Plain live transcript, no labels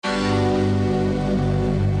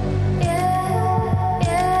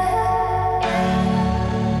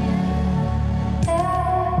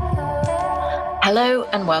Hello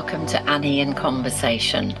and welcome to Annie in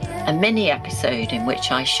Conversation, a mini episode in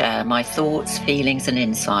which I share my thoughts, feelings and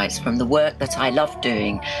insights from the work that I love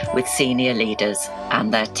doing with senior leaders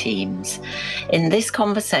and their teams. In this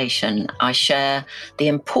conversation, I share the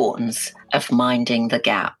importance of minding the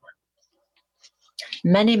gap.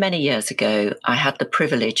 Many, many years ago, I had the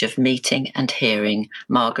privilege of meeting and hearing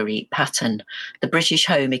Marguerite Patten, the British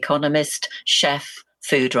home economist, chef,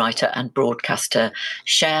 food writer and broadcaster,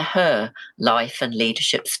 share her life and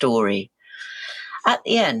leadership story. At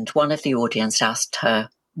the end, one of the audience asked her,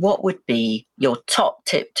 "What would be your top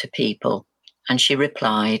tip to people?" And she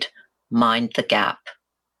replied, "Mind the gap."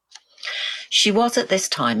 She was at this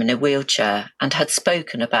time in a wheelchair and had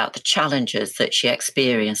spoken about the challenges that she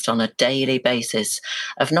experienced on a daily basis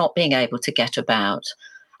of not being able to get about,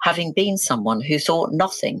 having been someone who thought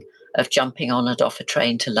nothing of jumping on and off a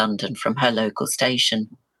train to London from her local station.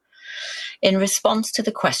 In response to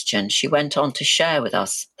the question, she went on to share with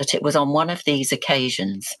us that it was on one of these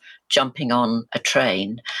occasions, jumping on a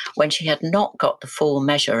train, when she had not got the full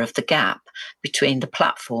measure of the gap between the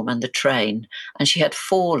platform and the train, and she had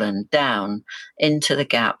fallen down into the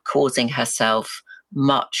gap, causing herself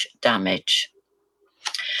much damage.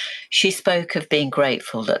 She spoke of being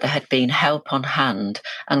grateful that there had been help on hand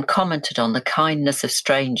and commented on the kindness of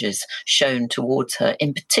strangers shown towards her,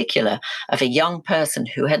 in particular of a young person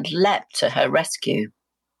who had leapt to her rescue.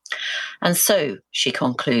 And so, she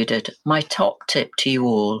concluded, my top tip to you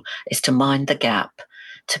all is to mind the gap,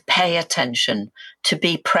 to pay attention, to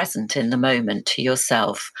be present in the moment to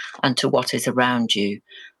yourself and to what is around you,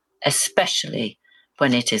 especially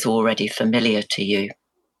when it is already familiar to you.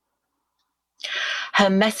 Her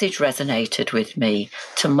message resonated with me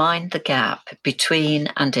to mind the gap between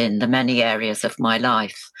and in the many areas of my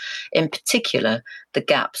life, in particular the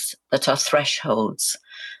gaps that are thresholds,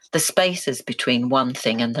 the spaces between one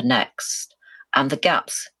thing and the next, and the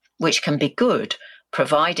gaps which can be good,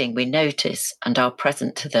 providing we notice and are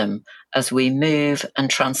present to them as we move and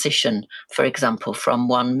transition, for example, from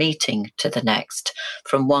one meeting to the next,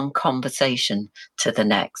 from one conversation to the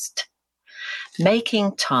next.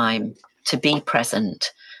 Making time to be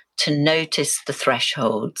present, to notice the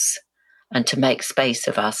thresholds, and to make space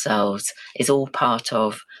of ourselves is all part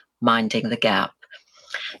of minding the gap.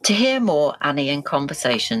 To hear more Annie in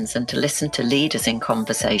Conversations and to listen to Leaders in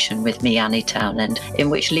Conversation with me, Annie Townend,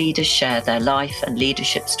 in which leaders share their life and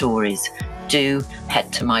leadership stories, do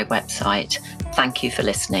head to my website. Thank you for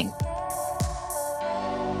listening.